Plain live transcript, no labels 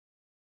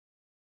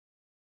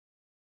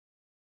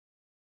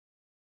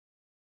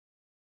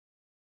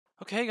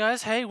Okay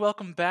guys, hey,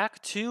 welcome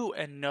back to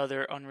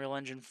another Unreal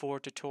Engine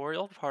 4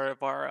 tutorial, part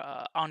of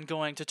our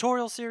ongoing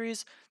tutorial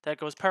series that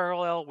goes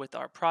parallel with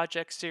our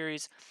project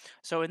series.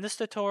 So in this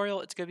tutorial,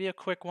 it's going to be a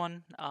quick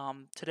one.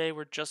 Today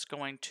we're just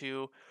going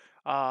to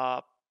uh,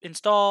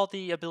 install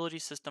the Ability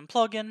System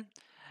plugin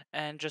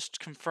and just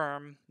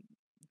confirm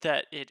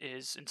that it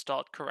is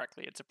installed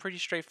correctly. It's a pretty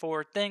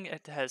straightforward thing.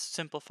 It has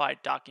simplified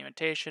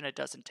documentation. It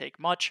doesn't take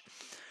much,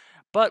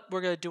 but we're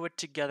going to do it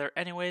together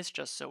anyways,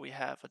 just so we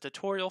have a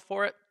tutorial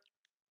for it.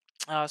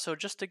 So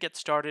just to get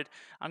started,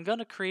 I'm going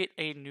to create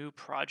a new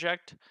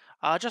project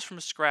just from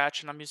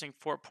scratch, and I'm using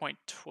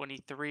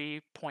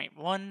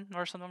 4.23.1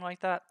 or something like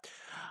that.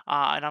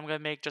 And I'm going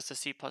to make just a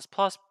C++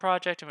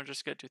 project, and we're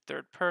just going to do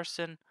third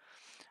person.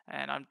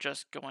 And I'm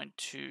just going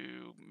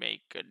to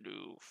make a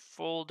new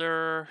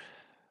folder,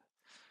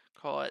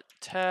 call it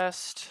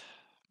test,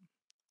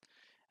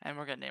 and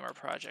we're going to name our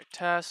project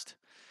test.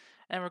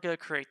 And we're going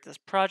to create this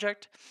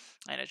project,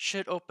 and it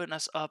should open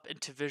us up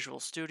into Visual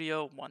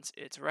Studio once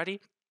it's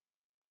ready.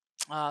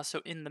 So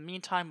in the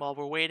meantime, while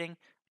we're waiting,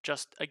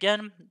 just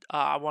again,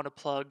 I want to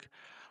plug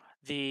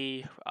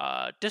the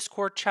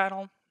Discord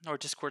channel or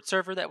Discord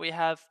server that we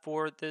have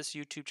for this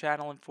YouTube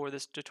channel and for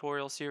this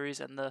tutorial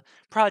series and the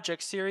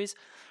project series.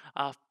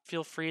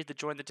 Feel free to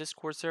join the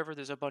Discord server.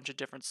 There's a bunch of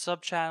different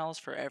sub channels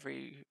for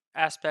every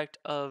aspect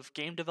of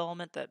game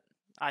development that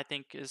I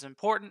think is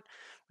important.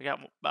 We got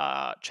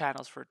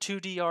channels for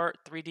 2D art,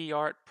 3D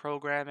art,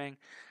 programming,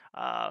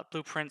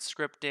 blueprint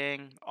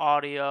scripting,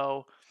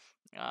 audio,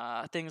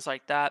 things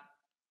like that.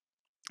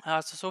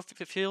 So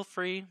feel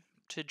free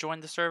to join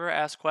the server,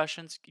 ask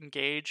questions,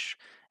 engage,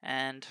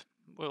 and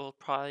we'll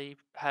probably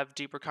have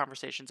deeper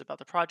conversations about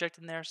the project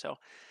in there. So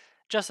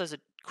just as a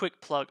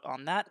quick plug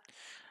on that.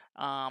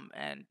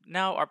 And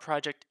now our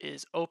project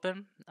is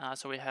open.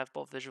 So we have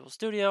both Visual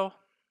Studio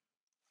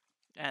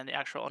and the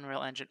actual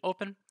Unreal Engine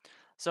open.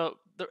 So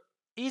the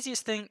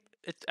easiest thing,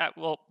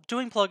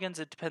 doing plugins,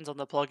 it depends on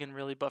the plugin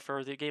really, but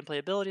for the Gameplay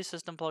Ability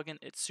System plugin,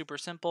 it's super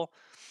simple.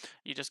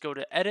 You just go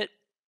to Edit,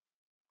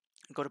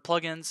 go to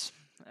plugins,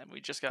 and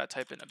we just gotta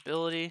type in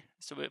ability.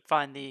 So we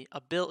find the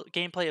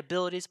gameplay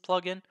abilities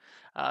plugin.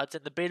 It's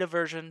in the beta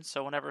version,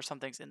 so whenever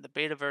something's in the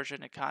beta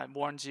version, it kind of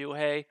warns you,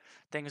 hey,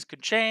 things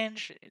could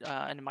change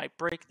and it might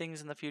break things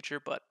in the future,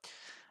 but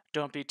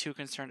don't be too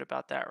concerned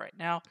about that right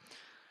now.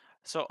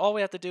 So all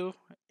we have to do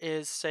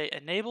is say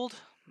enabled,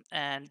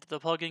 and the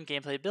plugin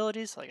gameplay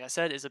abilities, like I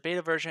said, is a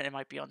beta version. It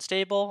might be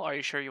unstable. Are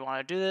you sure you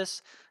want to do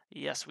this?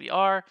 Yes, we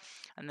are.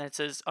 And then it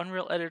says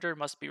Unreal Editor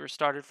must be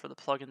restarted for the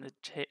plugin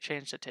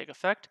change to take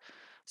effect.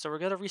 So we're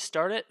going to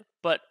restart it,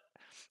 but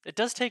it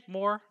does take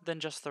more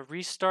than just the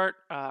restart.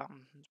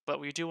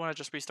 But we do want to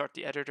just restart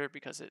the editor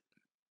because it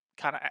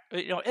kind of,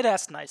 it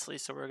asks nicely,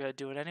 so we're going to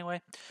do it anyway.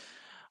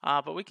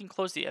 But we can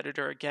close the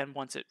editor again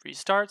once it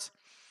restarts.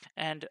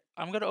 And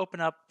I'm going to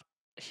open up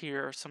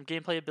here some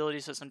gameplay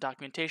abilities and some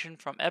documentation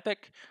from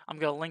Epic. I'm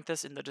going to link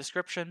this in the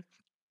description.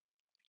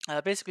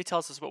 Basically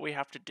tells us what we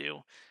have to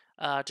do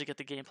to get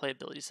the gameplay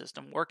ability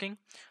system working.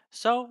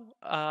 So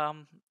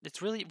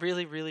it's really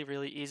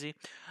easy.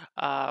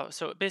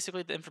 So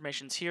basically the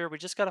information's here. We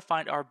just got to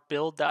find our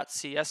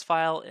build.cs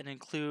file and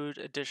include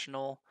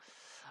additional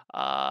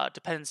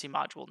dependency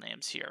module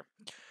names here.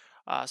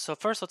 So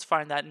first let's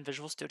find that in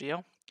Visual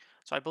Studio.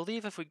 So I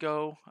believe if we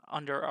go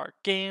under our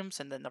games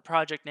and then the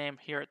project name,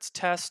 here it's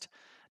test,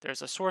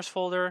 there's a source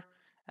folder,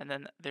 and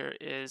then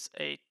there's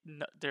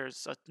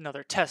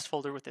another test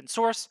folder within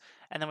source,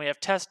 and then we have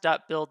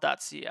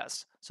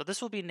test.build.cs. So this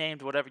will be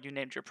named whatever you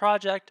named your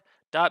project,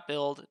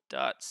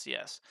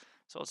 .build.cs.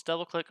 So let's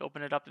double click,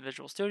 open it up in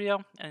Visual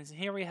Studio, and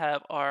here we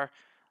have our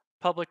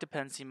public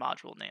dependency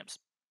module names.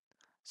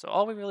 So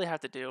all we really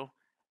have to do,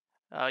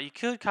 you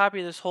could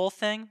copy this whole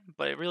thing,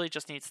 but it really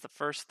just needs the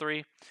first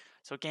three.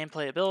 So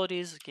gameplay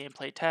abilities,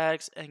 gameplay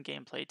tags, and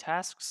gameplay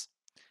tasks.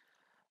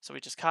 So we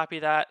just copy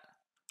that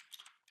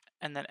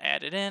and then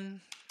add it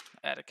in,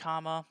 add a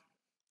comma,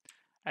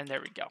 and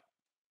there we go.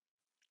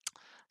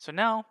 So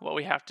now what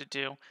we have to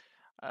do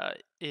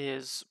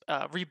is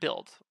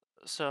rebuild.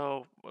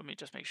 So let me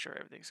just make sure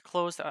everything's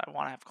closed that I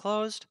want to have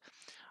closed.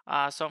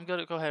 So I'm going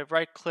to go ahead and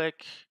right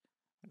click.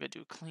 I'm going to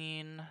do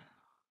clean.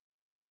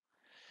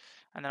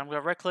 And then I'm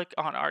going to right click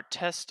on our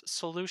test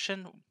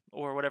solution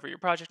or whatever your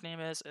project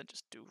name is and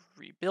just do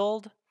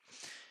rebuild.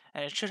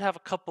 And it should have a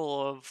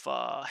couple of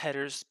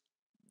headers.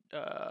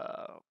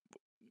 I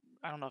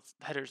don't know if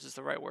headers is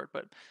the right word,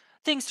 but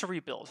things to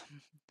rebuild.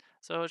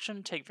 So it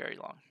shouldn't take very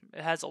long.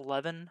 It has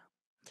 11,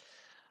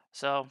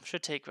 so it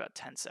should take about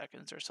 10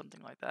 seconds or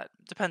something like that.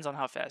 Depends on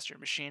how fast your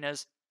machine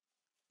is.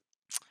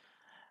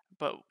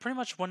 But pretty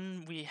much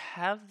when we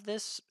have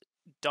this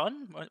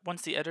done,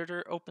 once the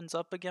editor opens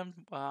up again,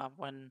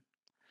 when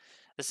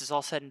this is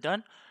all said and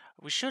done,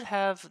 we should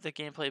have the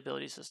gameplay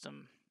ability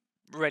system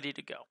ready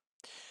to go.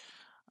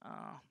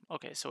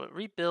 Okay, so it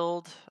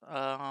rebuild.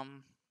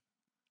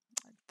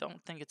 I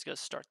don't think it's going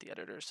to start the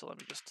editor, so let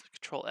me just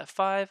control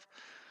F5.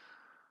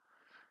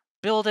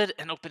 Build it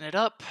and open it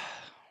up.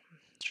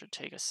 It should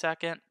take a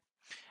second.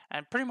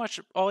 And pretty much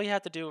all you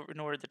have to do in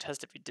order to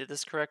test if you did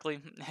this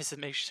correctly is to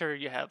make sure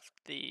you have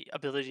the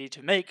ability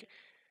to make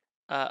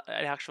an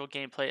actual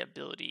gameplay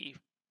ability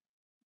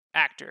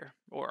actor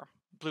or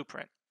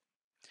blueprint.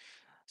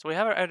 So we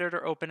have our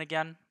editor open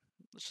again.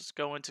 Let's just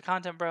go into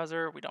content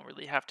browser. We don't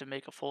really have to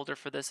make a folder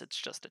for this. It's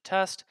just a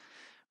test.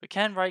 We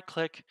can right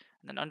click,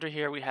 and then under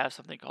here we have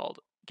something called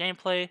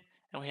gameplay,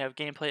 and we have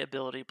gameplay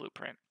ability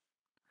blueprint.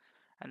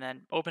 And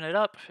then open it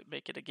up,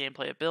 make it a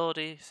gameplay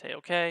ability, say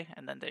okay,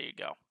 and then there you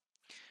go.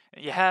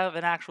 You have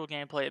an actual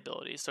gameplay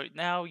ability. So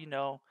now you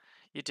know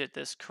you did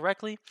this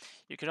correctly.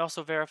 You can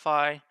also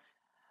verify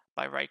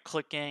by right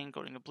clicking,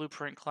 going to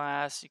blueprint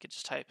class. You could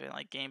just type in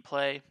like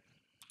gameplay.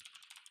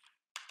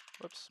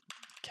 Whoops,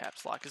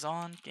 caps lock is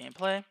on,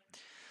 gameplay.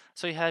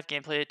 So you have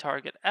gameplay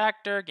target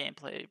actor,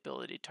 gameplay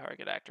ability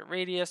target actor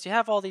radius. You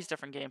have all these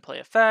different gameplay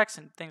effects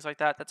and things like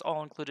that. That's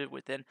all included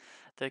within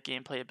the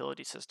gameplay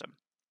ability system.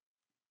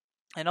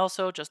 And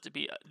also, just to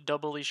be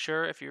doubly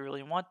sure if you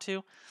really want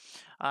to,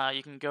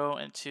 you can go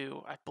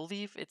into, I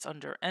believe it's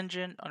under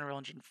Engine, Unreal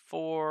Engine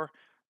 4,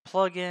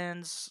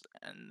 plugins,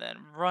 and then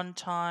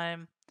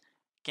runtime,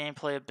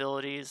 gameplay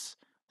abilities,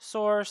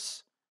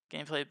 source,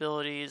 gameplay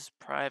abilities,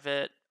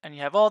 private, and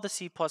you have all the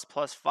C++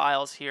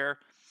 files here.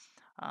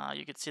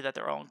 You can see that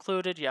they're all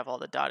included. You have all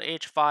the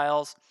 .h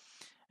files.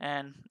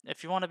 And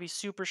if you want to be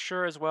super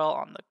sure as well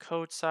on the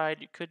code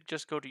side, you could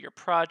just go to your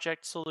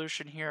project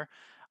solution here,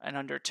 and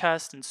under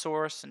test and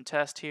source and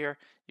test here,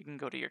 you can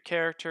go to your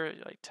character,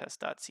 like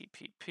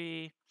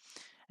test.cpp,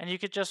 and you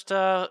could just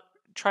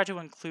try to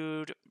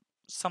include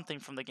something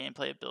from the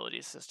gameplay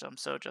ability system.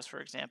 So just for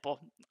example,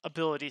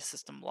 ability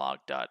system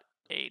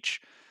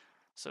log.h.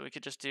 So we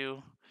could just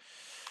do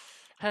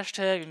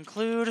hashtag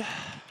include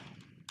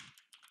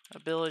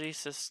ability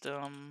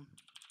system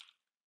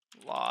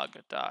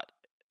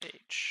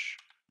log.h.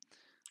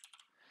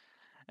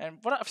 And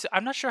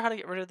I'm not sure how to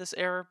get rid of this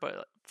error,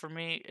 but for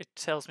me, it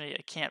tells me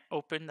I can't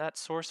open that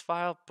source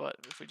file. But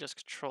if we just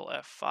Control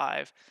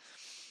F5,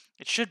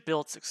 it should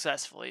build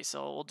successfully.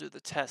 So we'll do the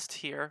test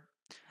here.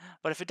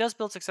 But if it does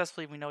build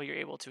successfully, we know you're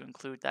able to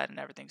include that and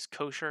everything's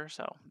kosher,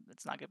 so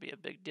it's not going to be a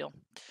big deal.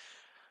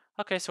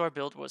 Okay, so our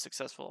build was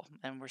successful,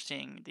 and we're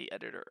seeing the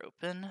editor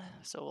open.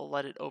 So we'll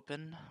let it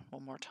open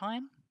one more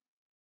time.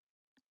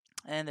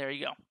 And there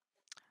you go.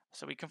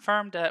 So we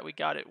confirmed that we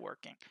got it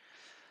working.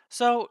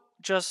 So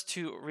just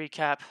to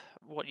recap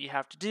what you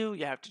have to do,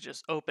 you have to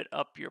just open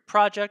up your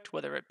project,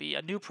 whether it be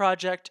a new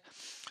project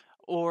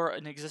or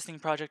an existing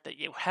project that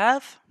you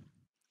have.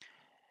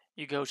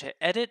 You go to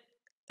Edit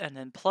and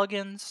then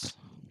Plugins.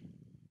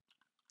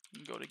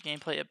 You go to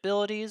Gameplay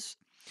Abilities.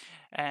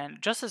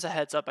 And just as a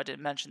heads up, I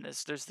didn't mention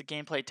this, there's the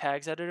Gameplay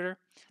Tags Editor.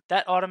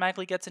 That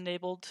automatically gets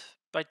enabled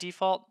by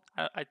default.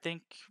 I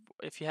think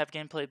if you have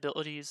Gameplay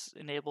Abilities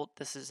enabled,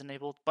 this is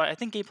enabled. But I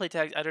think Gameplay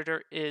Tags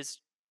Editor is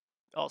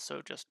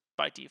also just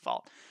by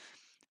default.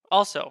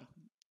 Also,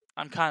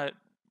 I'm kind of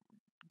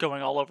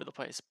going all over the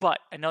place, but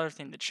another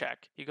thing to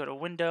check, you go to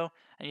Window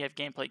and you have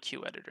Gameplay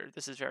Queue Editor.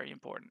 This is very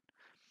important.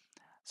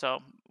 So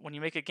when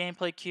you make a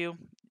gameplay queue,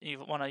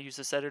 you want to use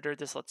this editor.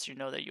 This lets you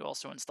know that you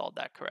also installed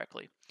that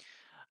correctly.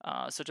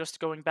 So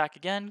just going back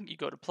again, you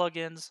go to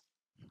Plugins,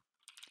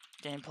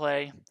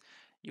 Gameplay,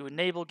 you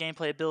enable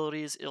gameplay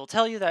abilities. It'll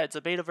tell you that it's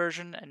a beta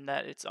version and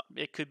that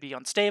it could be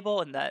unstable,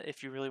 and that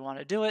if you really want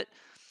to do it,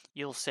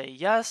 you'll say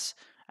yes,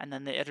 and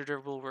then the editor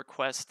will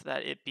request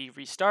that it be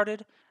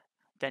restarted.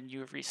 Then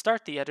you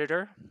restart the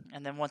editor,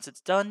 and then once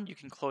it's done, you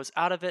can close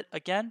out of it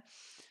again.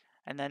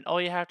 And then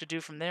all you have to do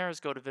from there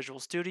is go to Visual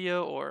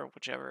Studio or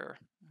whichever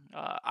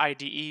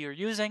IDE you're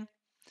using,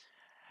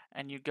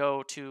 and you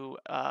go to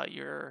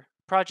your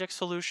project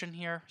solution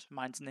here. So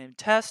mine's named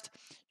Test.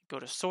 You go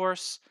to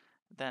Source,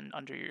 then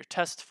under your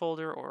test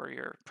folder or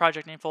your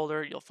project name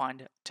folder, you'll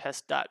find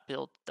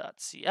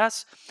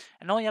test.build.cs.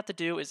 And all you have to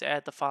do is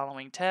add the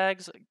following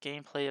tags: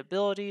 gameplay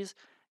abilities,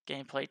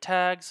 gameplay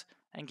tags,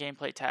 and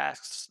gameplay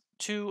tasks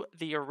to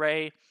the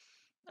array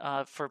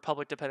for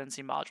public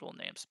dependency module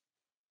names.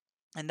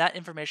 And that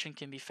information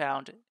can be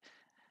found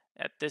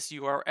at this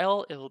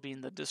URL. It will be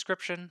in the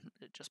description.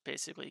 Just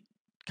basically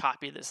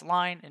copy this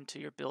line into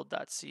your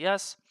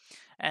build.cs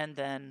and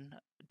then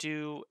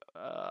do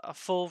a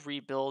full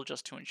rebuild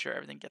just to ensure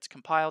everything gets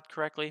compiled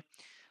correctly.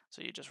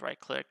 So you just right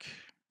click,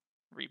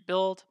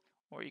 rebuild,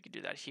 or you can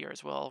do that here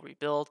as well,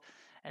 rebuild,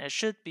 and it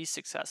should be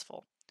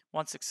successful.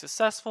 Once it's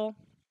successful,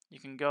 you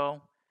can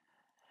go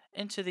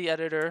into the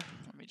editor.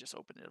 Let me just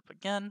open it up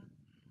again.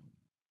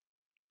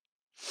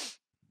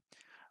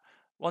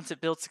 Once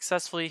it builds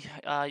successfully,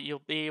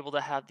 you'll be able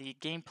to have the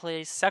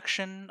gameplay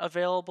section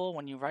available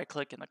when you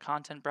right-click in the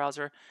content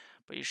browser,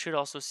 but you should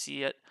also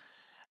see it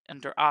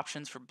under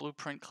options for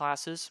blueprint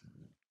classes.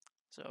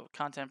 So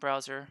content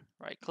browser,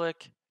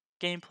 right-click,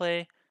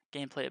 gameplay,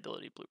 gameplay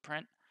ability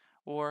blueprint,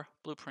 or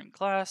blueprint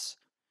class,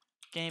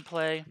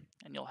 gameplay,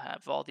 and you'll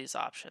have all these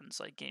options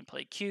like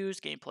gameplay cues,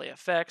 gameplay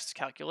effects,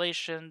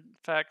 calculation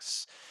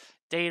effects,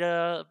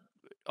 data,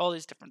 all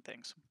these different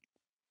things.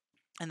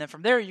 And then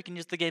from there, you can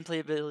use the gameplay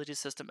ability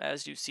system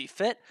as you see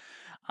fit.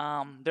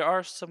 There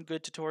are some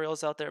good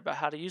tutorials out there about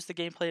how to use the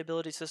gameplay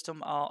ability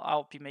system.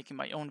 I'll be making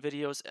my own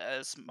videos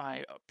as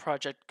my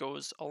project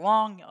goes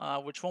along,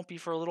 which won't be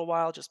for a little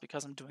while just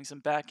because I'm doing some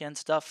back end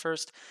stuff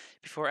first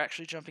before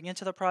actually jumping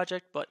into the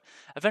project. But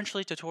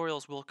eventually,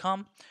 tutorials will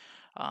come.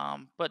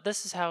 But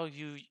this is how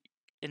you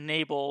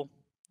enable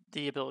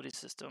the ability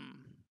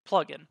system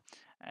plugin.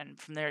 And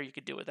from there, you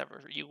could do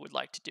whatever you would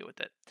like to do with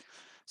it.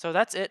 So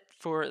that's it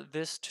for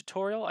this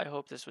tutorial. I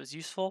hope this was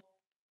useful.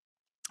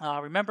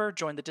 Remember,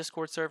 join the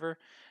Discord server.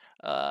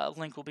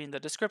 Link will be in the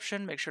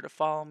description. Make sure to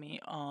follow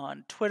me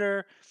on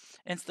Twitter,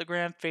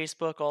 Instagram,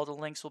 Facebook. All the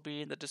links will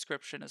be in the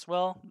description as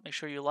well. Make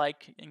sure you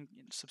like and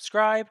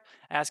subscribe.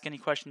 Ask any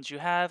questions you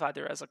have,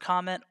 either as a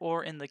comment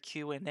or in the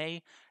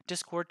Q&A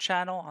Discord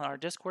channel on our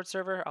Discord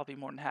server. I'll be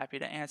more than happy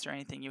to answer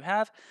anything you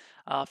have.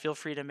 Feel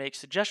free to make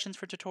suggestions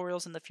for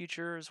tutorials in the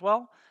future as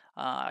well.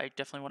 I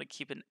definitely want to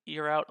keep an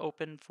ear out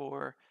open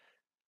for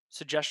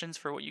suggestions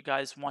for what you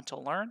guys want to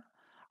learn.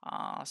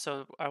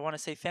 So I want to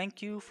say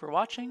thank you for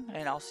watching,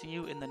 and I'll see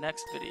you in the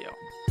next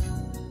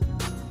video.